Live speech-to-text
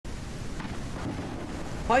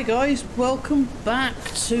Hi guys, welcome back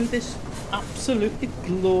to this absolutely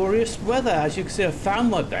glorious weather. As you can see, I found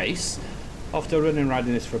my base after running around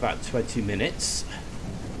in this for about 20 minutes.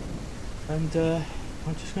 And I'm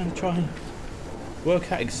just going to try and work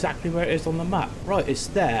out exactly where it is on the map. Right, it's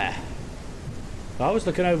there. I was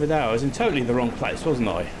looking over there. I was in totally the wrong place, wasn't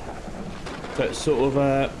I? So it's sort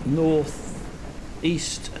of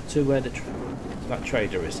north-east to where that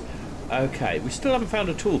trader is. Okay, we still haven't found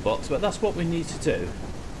a toolbox, but that's what we need to do.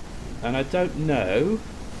 And I don't know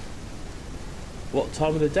what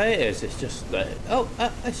time of the day it is. It's just that's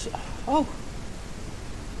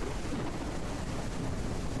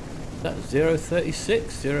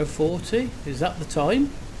 0:36, 0:40. Is that the time?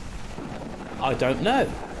 I don't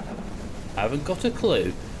know. I haven't got a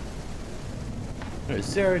clue. It's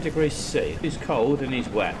 0 degrees C. He's cold and he's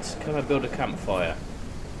wet. Can I build a campfire?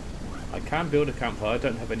 I can build a campfire. I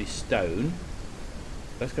don't have any stone.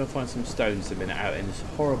 Let's go find some stones a minute out in this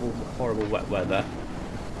horrible, horrible wet weather.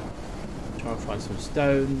 Try and find some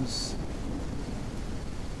stones,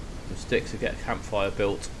 some sticks to get a campfire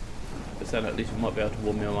built. Because then at least we might be able to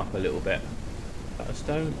warm them up a little bit. Is that a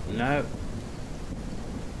stone? No.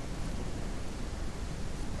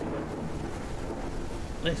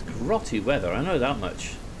 It's grotty weather, I know that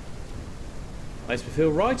much. Makes me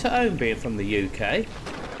feel right at home being from the UK.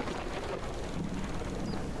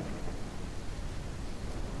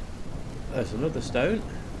 There's another stone.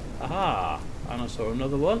 Aha! And I saw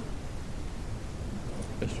another one.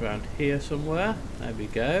 Just around here somewhere. There we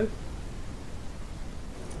go.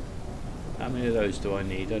 How many of those do I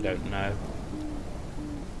need? I don't know.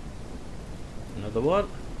 Another one.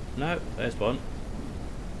 No, there's one.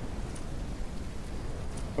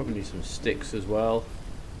 Probably need some sticks as well.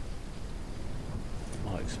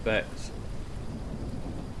 I expect.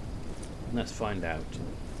 Let's find out.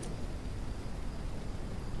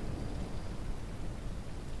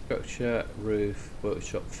 Structure, roof,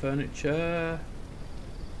 workshop, furniture,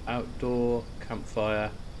 outdoor,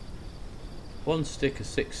 campfire. 1 stick of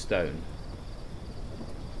 6 stone.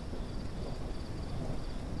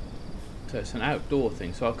 So it's an outdoor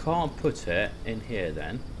thing, so I can't put it in here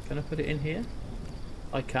then. Can I put it in here?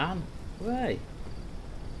 I can. Way.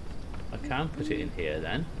 I can put it in here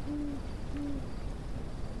then.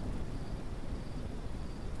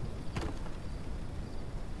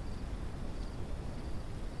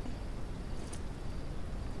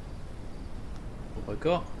 What have I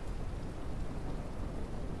got?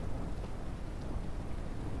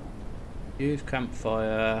 Use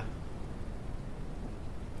campfire.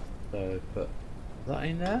 So put that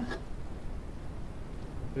in there.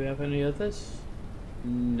 Do we have any others?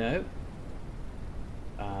 No.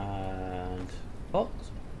 And pot.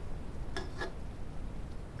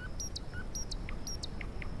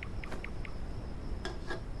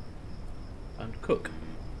 And cook.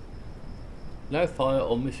 No fire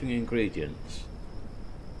or missing ingredients.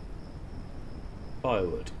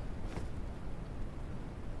 Firewood.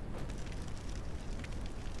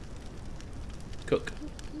 Cook.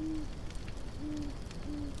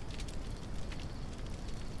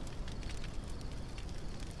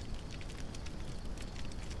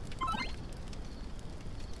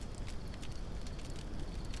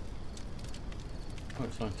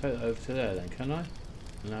 Right, so I can take it over to there then, can I?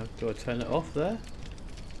 Now, do I turn it off there?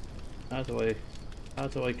 How do I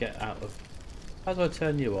get out of... How do I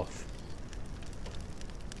turn you off?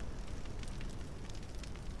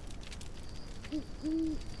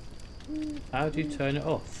 How do you turn it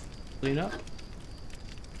off? Clean up?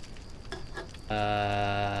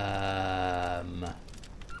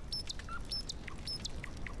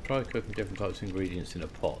 Try cooking different types of ingredients in a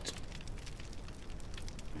pot.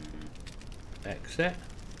 Exit.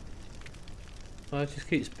 Well, it just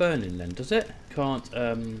keeps burning then, does it? Can't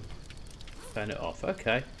turn it off.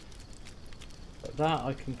 Okay. But that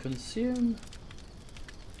I can consume.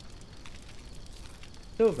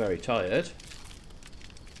 Still very tired.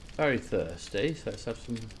 Very thirsty, so let's have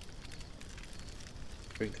some.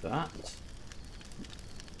 Drink that.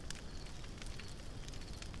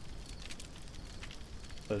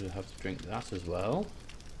 So we'll have to drink that as well.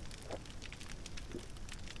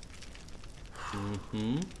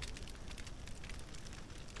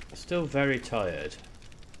 Still very tired.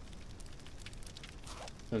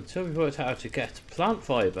 Until we've worked out how to get plant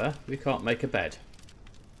fibre, we can't make a bed.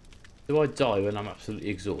 Do I die when I'm absolutely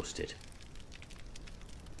exhausted?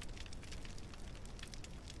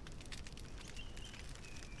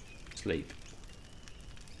 Sleep.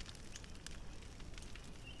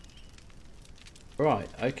 Right,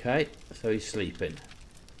 okay, so he's sleeping.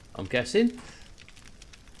 I'm guessing.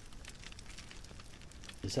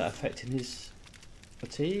 Is that affecting his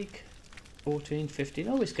fatigue? 14, 15.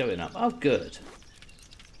 Oh, it's going up. Oh, good.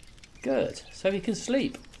 Good. So he can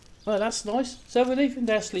sleep. Well, that's nice. So we'll leave him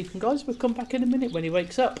there sleeping, guys. We'll come back in a minute when he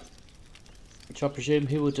wakes up. Which I presume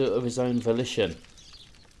he will do it of his own volition.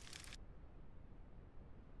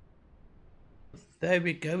 There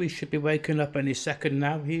we go. He should be waking up any second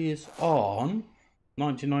now. He is on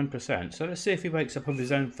 99%. So let's see if he wakes up of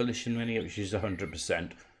his own volition when he reaches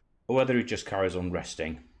 100%. Or whether he just carries on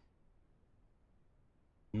resting.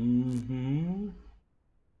 No,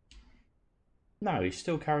 he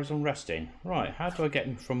still carries on resting. Right, how do I get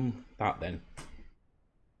him from that then?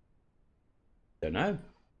 Don't know.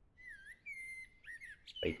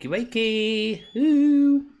 Wakey wakey!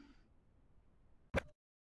 Ooh!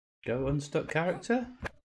 Go unstuck character.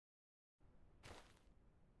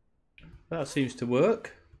 That seems to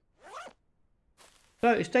work.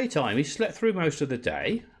 So it's daytime. He slept through most of the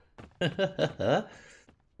day.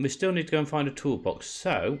 We still need to go and find a toolbox.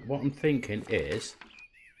 So what I'm thinking is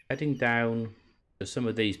heading down to some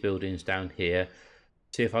of these buildings down here.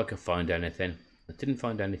 See if I can find anything. I didn't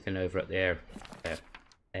find anything over at the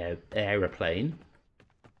aeroplane.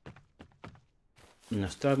 And I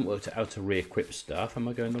still haven't worked out how to re-equip stuff. Am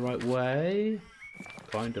I going the right way?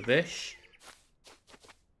 Kind of ish.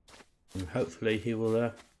 And hopefully he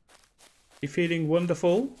will be feeling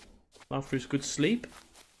wonderful after his good sleep.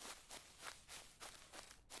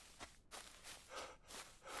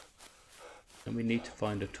 And we need to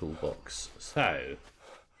find a toolbox. So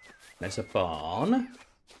there's a barn.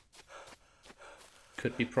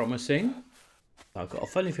 Could be promising. I've got a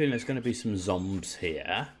funny feeling there's going to be some zombies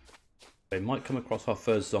here. They might come across our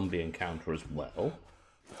first zombie encounter as well.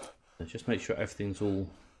 Let's just make sure everything's all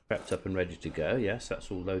prepped up and ready to go. Yes, that's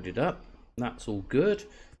all loaded up. That's all good.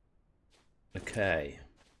 Okay.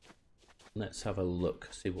 Let's have a look,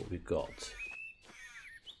 see what we've got.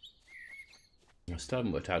 I still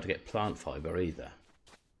haven't worked out how to get plant fibre either.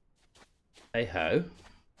 Hey ho.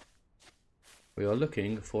 We are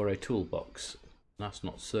looking for a toolbox. That's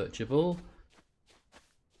not searchable.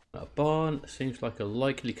 A barn seems like a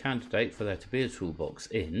likely candidate for there to be a toolbox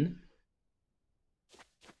in.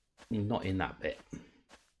 Not in that bit.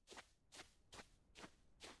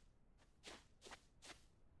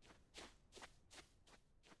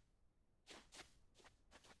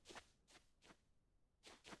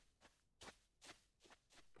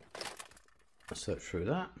 Let's search through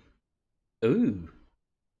that. Ooh.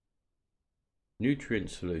 Nutrient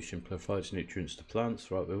solution provides nutrients to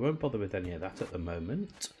plants. Right, we won't bother with any of that at the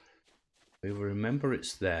moment. We will remember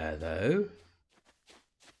it's there though.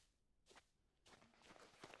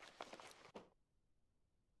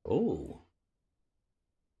 Oh.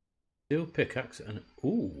 Steel pickaxe and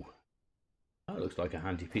ooh. That looks like a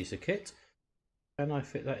handy piece of kit. Can I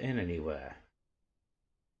fit that in anywhere?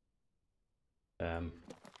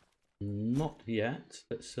 Not yet.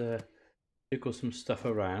 Let's jiggle some stuff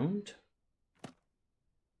around.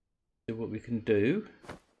 See what we can do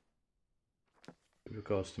with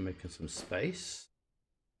regards to making some space.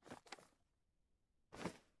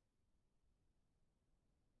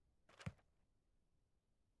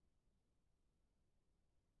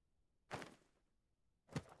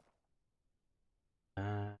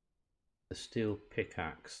 The steel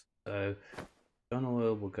pickaxe. So gun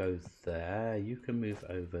oil will go there. You can move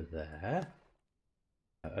over there.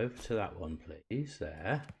 Over to that one, please.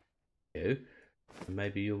 There. You. And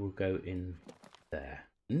maybe you will go in there.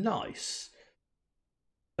 Nice.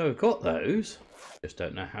 So we've got those. Just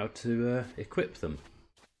don't know how to equip them.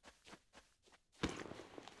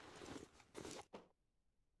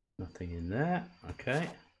 Nothing in there. Okay.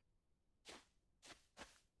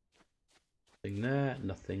 Nothing there.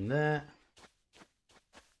 Nothing there.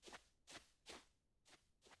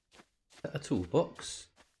 A toolbox.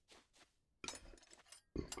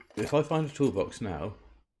 If I find a toolbox now,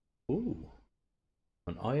 ooh,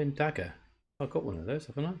 an iron dagger. I've got one of those,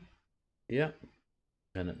 haven't I? Yeah,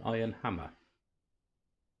 and an iron hammer.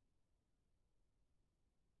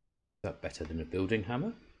 Is that better than a building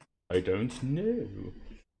hammer? I don't know.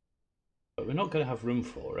 But we're not going to have room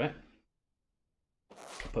for it.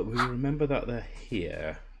 But we remember that they're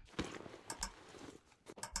here.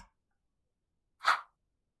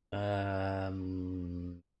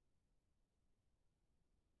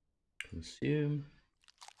 Consume.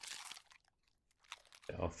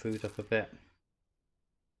 Get our food up a bit.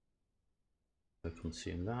 We'll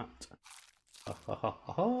consume that. Ha ha ha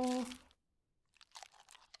ha ha.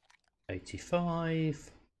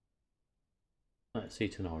 85. Let's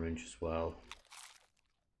eat an orange as well.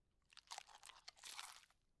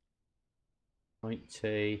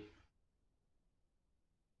 90.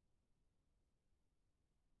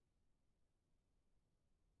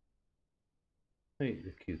 Eat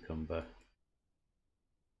the cucumber.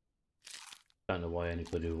 Don't know why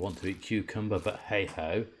anybody would want to eat cucumber, but hey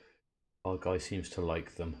ho, our guy seems to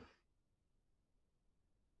like them.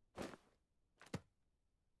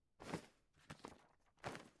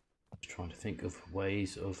 Just trying to think of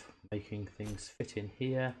ways of making things fit in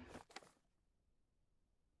here.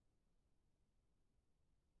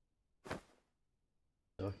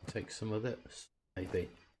 So I can take some of this, maybe.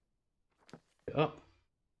 Get up.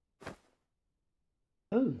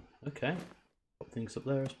 Oh, okay. Got things up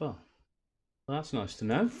there as well. Well, that's nice to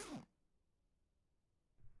know.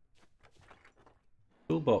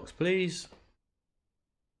 Toolbox, please.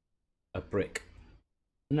 A brick.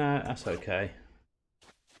 No, that's okay.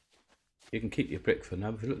 You can keep your brick for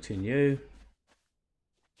now. We've looked in you.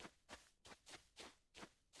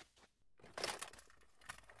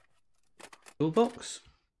 Toolbox.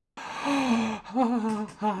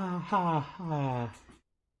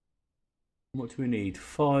 What do we need?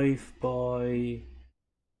 5 by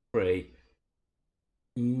 3.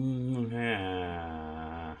 Yeah.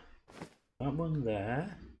 That one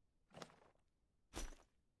there.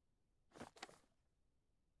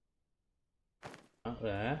 That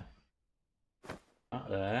there. That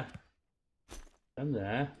there. And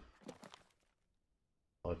there.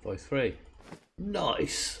 5 by 3.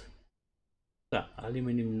 Nice! That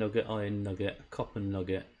aluminium nugget, iron nugget, copper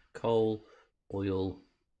nugget, coal, oil,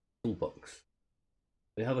 toolbox.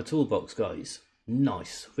 We have a toolbox, guys.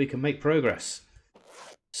 Nice. We can make progress.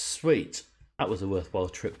 Sweet. That was a worthwhile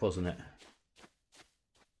trip, wasn't it?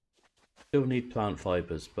 Still need plant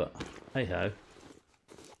fibres, but hey ho.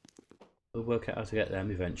 We'll work out how to get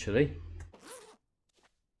them eventually.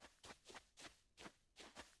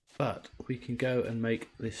 But we can go and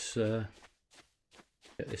make this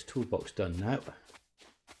get this toolbox done now.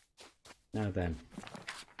 Now then,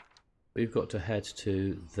 we've got to head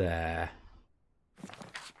to there.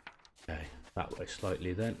 Okay, that way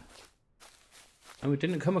slightly then. And we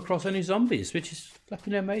didn't come across any zombies, which is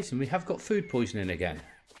flipping amazing. We have got food poisoning again.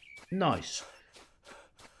 Nice.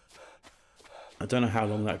 I don't know how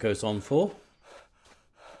long that goes on for.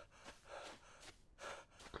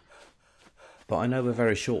 But I know we're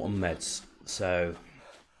very short on meds, so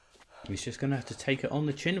he's just going to have to take it on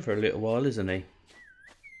the chin for a little while, isn't he?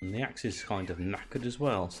 And the axe is kind of knackered as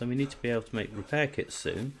well, so we need to be able to make repair kits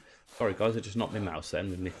soon. Sorry guys, I just knocked my mouse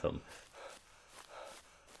then with my thumb.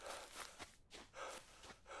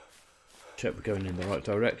 Check we're going in the right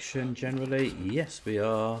direction generally. Yes we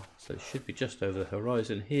are. So it should be just over the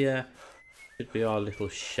horizon here. Should be our little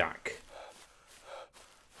shack.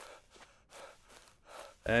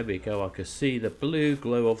 There we go, I can see the blue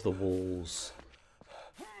glow of the walls.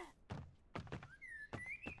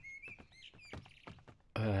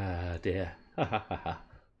 Ah dear.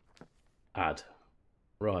 Add.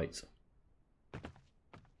 Right.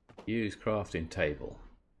 Use crafting table.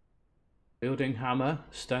 Building hammer,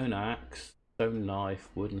 stone axe, stone knife,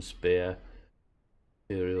 wooden spear,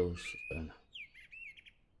 materials, stone.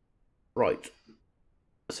 Right.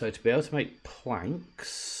 So to be able to make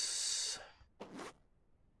planks,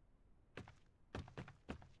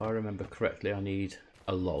 if I remember correctly, I need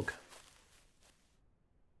a log.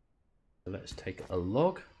 So let's take a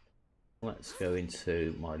log. Let's go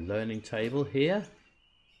into my learning table here.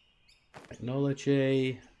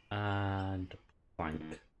 Technology and plank.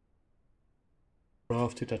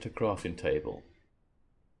 Crafted at a crafting table.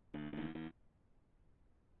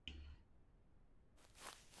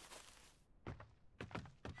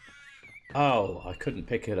 Oh, I couldn't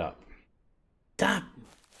pick it up. Damn!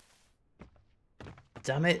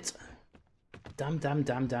 Damn it! Damn, damn,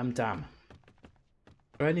 damn, damn, damn. Is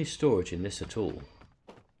there any storage in this at all?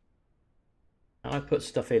 Can I put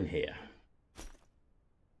stuff in here?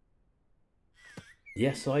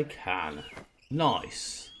 Yes, I can.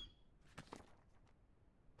 Nice.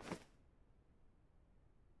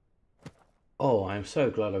 Oh, I'm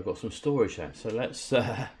so glad I've got some storage there. So let's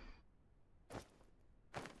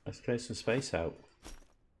clear some space out.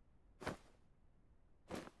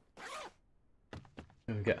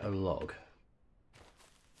 And get a log.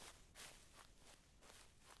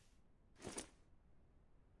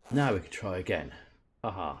 Now we can try again.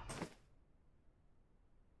 Haha.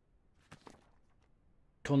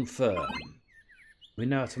 Confirm. We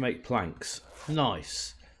know how to make planks.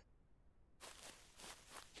 Nice.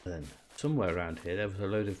 Then somewhere around here there was a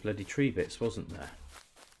load of bloody tree bits, wasn't there?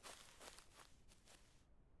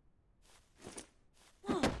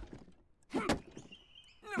 And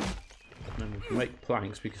then we can make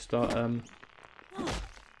planks. We can start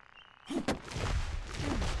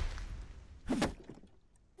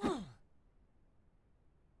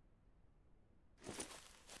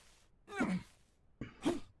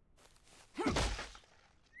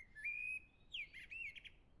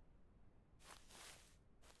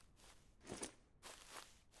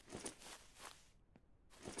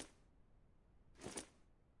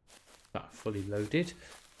fully loaded.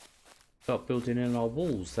 Start building in our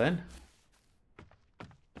walls then.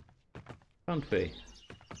 Can't we?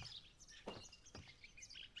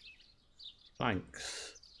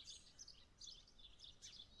 Thanks.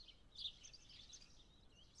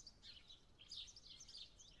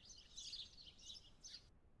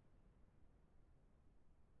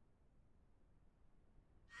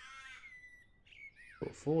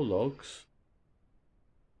 Got 4 logs.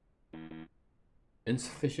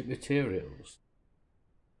 Insufficient materials.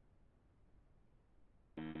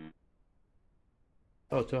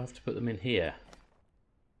 Oh, do I have to put them in here?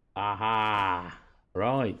 Aha!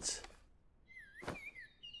 Right.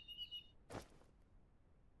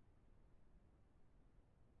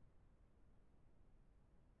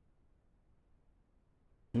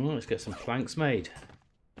 Well, let's get some planks made.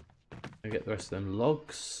 And get the rest of them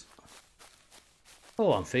logs.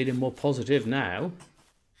 Oh, I'm feeling more positive now.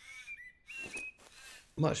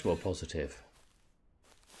 Much more positive.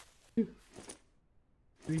 2,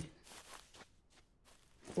 3,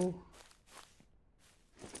 4.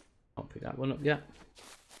 I'll pick that one up yet.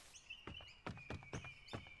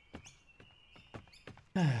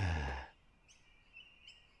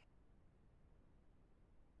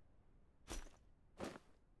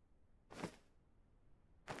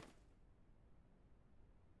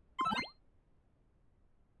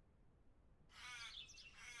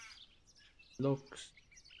 Logs.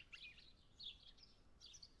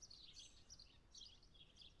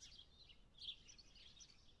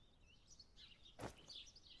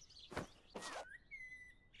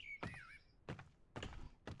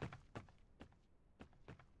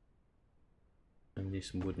 And need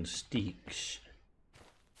some wooden sticks.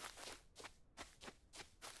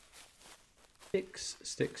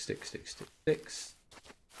 Sticks.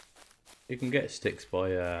 You can get sticks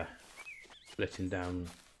by splitting down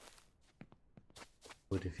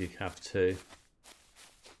wood if you have to.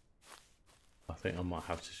 I think I might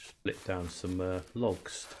have to split down some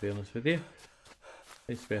logs, to be honest with you.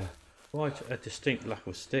 Needs to be quite a distinct lack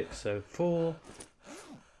of sticks, so 4,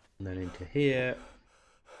 and then into here,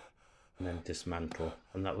 and then dismantle,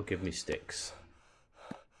 and that will give me sticks.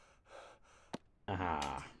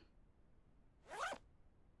 Aha!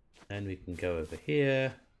 Then we can go over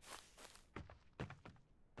here.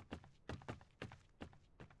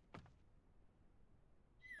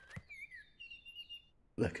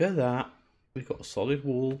 Look at that. We've got a solid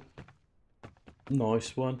wall.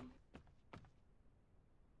 Nice one.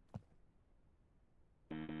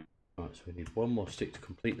 Right, so we need one more stick to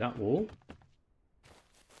complete that wall.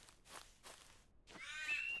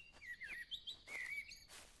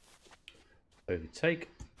 So we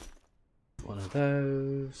take one of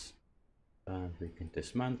those and we can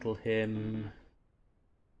dismantle him.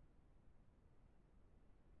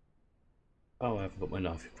 Oh, I haven't got my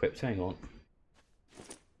knife equipped, hang on.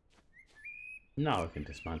 Now I can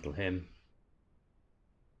dismantle him.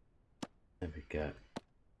 There we go.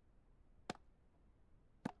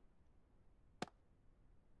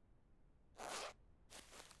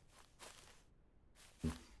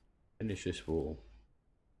 Finish this wall.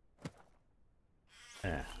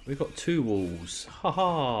 There, we've got 2 walls.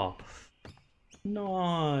 Haha!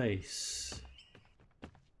 Nice!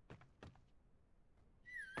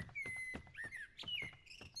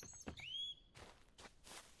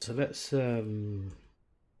 So let's get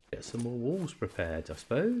some more walls prepared, I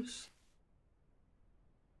suppose.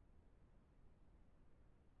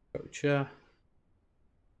 Structure.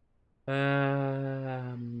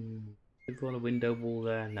 We've got a window wall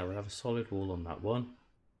there. No, we'll have a solid wall on that one.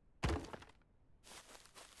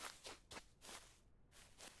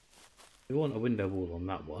 We want a window wall on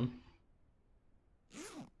that one.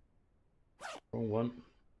 Wrong one.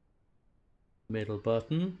 Middle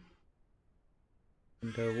button.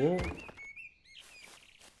 Window wall.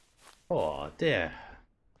 Oh dear.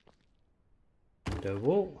 Window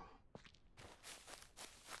wall.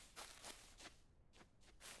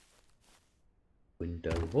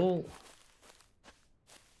 Window wall.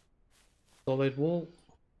 Solid wall.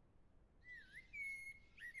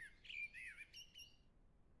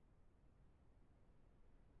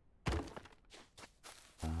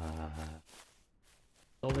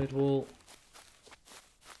 Solid wall.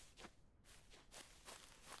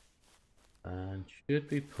 And should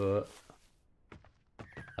we put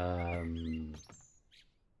 2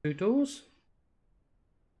 doors?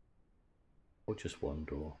 Or just 1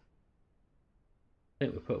 door? I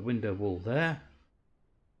think we'll put a window wall there.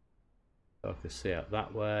 So I can see out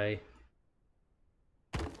that way.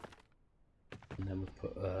 And then we'll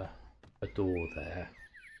put a door there.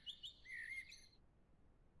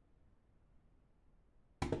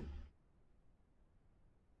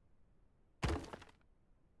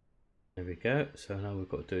 There we go. So now we've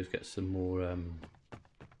got to do is get some more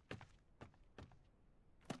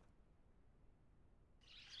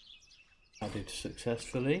added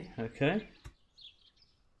successfully. Okay.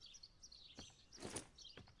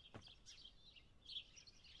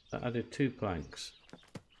 That added 2 planks.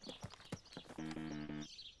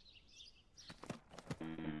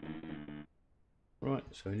 Right,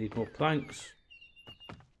 so we need more planks.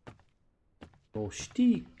 More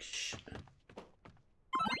sticks.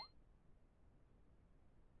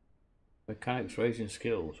 Mechanics raising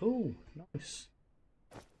skills. Oh, nice.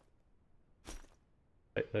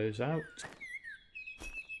 Take those out.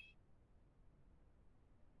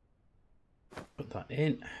 Put that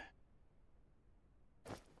in.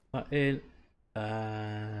 That in.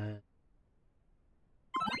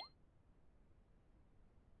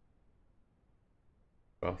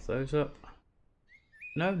 Craft those up.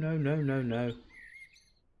 No, no, no, no, no.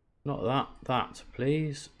 Not that. That,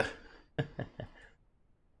 please.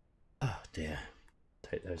 Oh dear.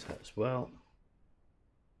 Take those out as well.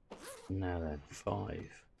 Now then,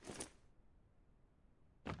 5.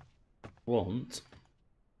 Want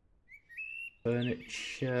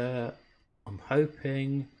furniture. I'm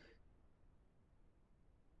hoping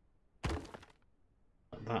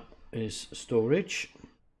that is storage.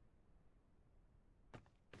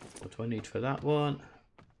 What do I need for that one?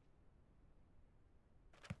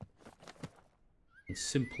 And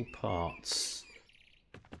simple parts.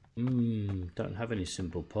 Don't have any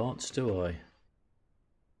simple parts, do I?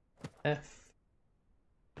 F.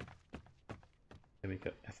 There we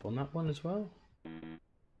go. F on that one as well.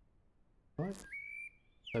 Right.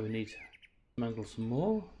 So we need to dismantle some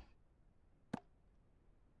more.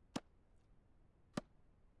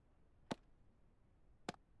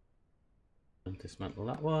 And dismantle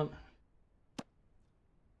that one.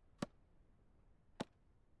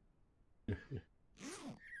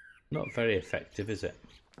 Not very effective, is it?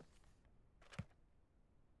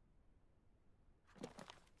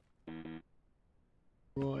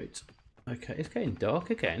 Right. Okay, it's getting dark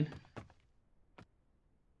again.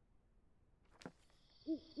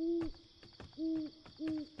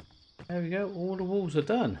 There we go, all the walls are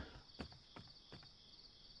done.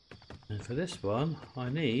 And for this one, I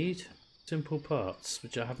need simple parts,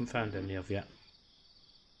 which I haven't found any of yet.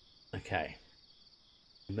 Okay.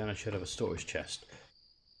 And then I should have a storage chest.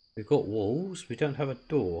 We've got walls, we don't have a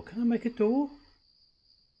door. Can I make a door?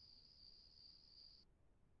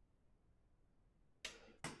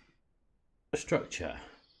 A structure.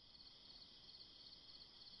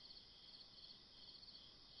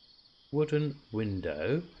 Wooden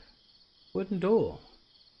window. Wooden door.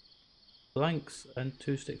 Planks and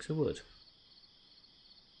 2 sticks of wood.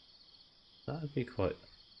 That would be quite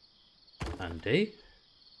handy.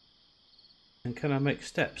 And can I make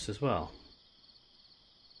steps as well?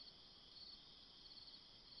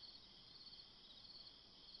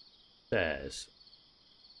 Stairs.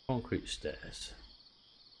 Concrete stairs.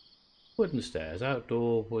 Wooden stairs.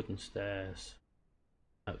 Outdoor wooden stairs.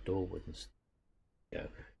 Outdoor wooden stairs. Go.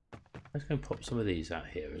 Let's go and pop some of these out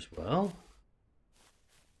here as well.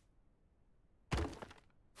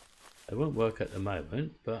 They won't work at the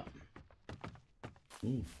moment, but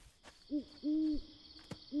so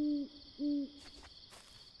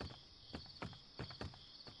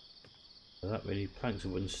that we need planks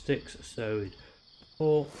and wooden sticks. So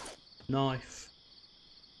fork, knife,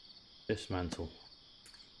 dismantle,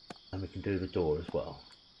 and we can do the door as well.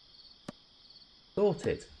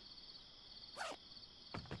 Sorted.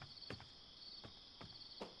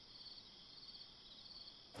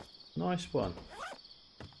 Nice one.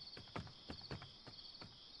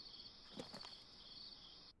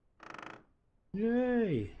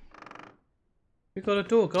 Yay! We got a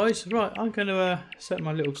door, guys. Right, I'm going to set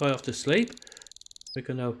my little guy off to sleep. We're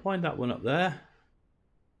going to wind that one up there.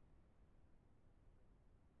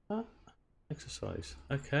 Exercise.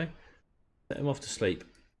 Okay. Set him off to sleep.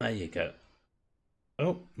 There you go.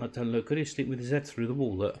 Oh, that doesn't look good. He's sleeping with his head through the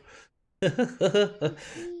wall. Look.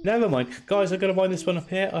 Never mind, guys. I'm going to wind this one up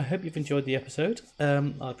here. I hope you've enjoyed the episode.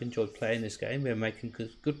 I've enjoyed playing this game. We're making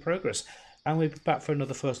good progress, and we'll be back for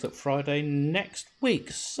another First Look Friday next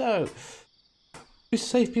week. So be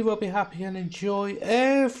safe, be well, be happy, and enjoy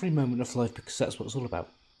every moment of life, because that's what it's all about.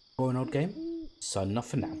 For an odd game, signing off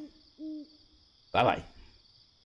for now. Bye bye.